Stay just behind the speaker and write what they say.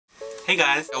Hey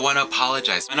guys, I want to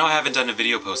apologize. I know I haven't done a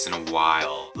video post in a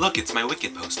while. Look, it's my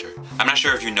Wicked poster. I'm not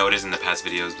sure if you noticed in the past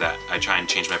videos that I try and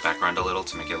change my background a little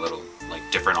to make it a little like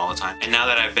different all the time. And now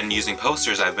that I've been using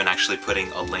posters, I've been actually putting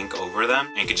a link over them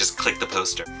and you can just click the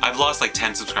poster. I've lost like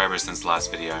 10 subscribers since the last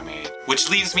video I made, which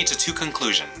leaves me to two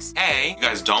conclusions. A, you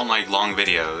guys don't like long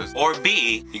videos, or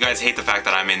B, you guys hate the fact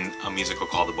that I'm in a musical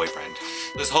called The Boyfriend.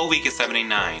 This whole week is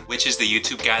 79, which is the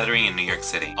YouTube gathering in New York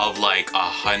City of like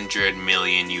 100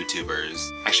 million YouTubers.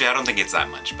 Actually, I don't think it's that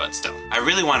much, but still. I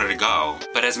really wanted to go,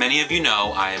 but as many of you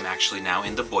know, I am actually now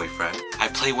in The Boyfriend. I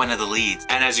play one of the leads,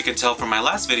 and as you can tell from my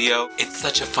last video, it's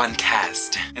such a fun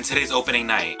cast. And today's opening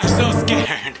night, I'm so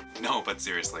scared. No, but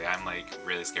seriously, I'm like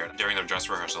really scared. During the dress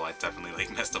rehearsal, I definitely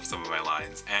like messed up some of my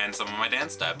lines and some of my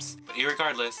dance steps. But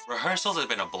irregardless, rehearsals have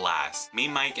been a blast. Me,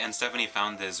 Mike, and Stephanie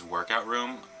found this workout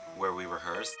room where we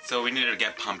rehearsed, so we needed to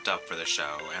get pumped up for the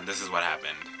show, and this is what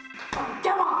happened.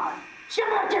 Come on! Show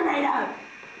me what you're made of!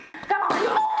 Come on!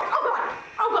 Oh god!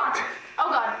 Oh god! Oh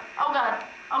god! Oh god!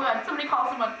 Oh god! Somebody call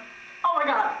someone! Oh my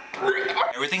god!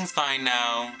 Everything's fine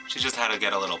now. She just had to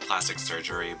get a little plastic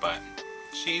surgery, but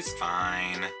she's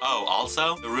fine. Oh,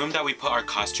 also, the room that we put our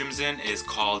costumes in is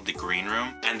called the green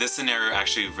room, and this scenario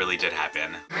actually really did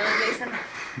happen. Really, Jason? Is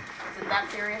it that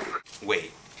serious?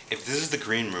 Wait, if this is the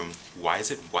green room, why is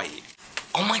it white?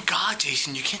 Oh my god,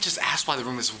 Jason, you can't just ask why the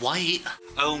room is white.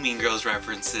 Oh, Mean Girls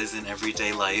references in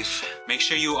everyday life. Make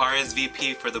sure you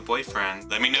RSVP for The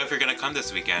Boyfriend. Let me know if you're gonna come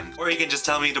this weekend. Or you can just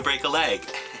tell me to break a leg.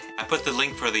 I put the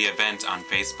link for the event on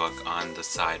Facebook on the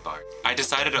sidebar. I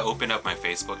decided to open up my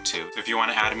Facebook too. So if you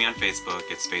want to add me on Facebook,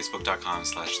 it's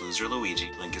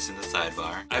facebook.com/loserluigi. Link is in the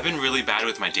sidebar. I've been really bad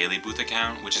with my Dailybooth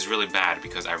account, which is really bad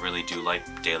because I really do like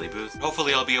Dailybooth.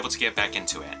 Hopefully I'll be able to get back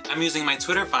into it. I'm using my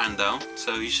Twitter fine though,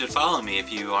 so you should follow me if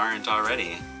you aren't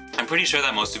already. I'm pretty sure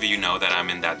that most of you know that I'm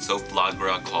in that soap vlog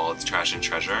called Trash and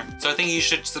Treasure, so I think you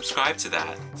should subscribe to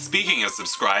that. Speaking of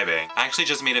subscribing, I actually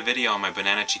just made a video on my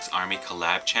Bananacheeks Army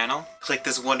collab channel. Click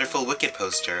this wonderful Wicked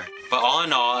poster. But all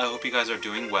in all, I hope you guys are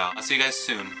doing well. I'll see you guys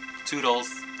soon. Toodles.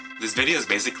 This video has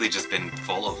basically just been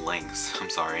full of links. I'm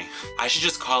sorry. I should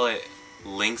just call it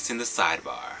links in the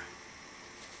sidebar.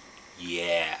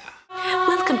 Yeah.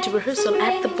 Welcome to rehearsal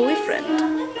at The Boyfriend,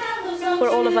 where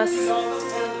all of us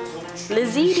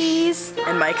Lizides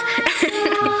and Mike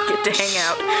get to hang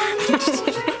out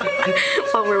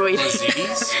while we're waiting.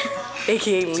 Lizides?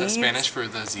 AKA Is that leads. Spanish for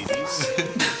the ZDs?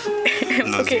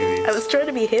 Okay, I was trying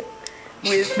to be hip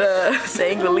with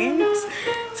saying the leads,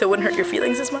 so it wouldn't hurt your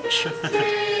feelings as much.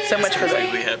 So much for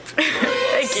that. Really hip.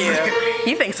 Thank you.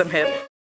 He thinks I'm hip.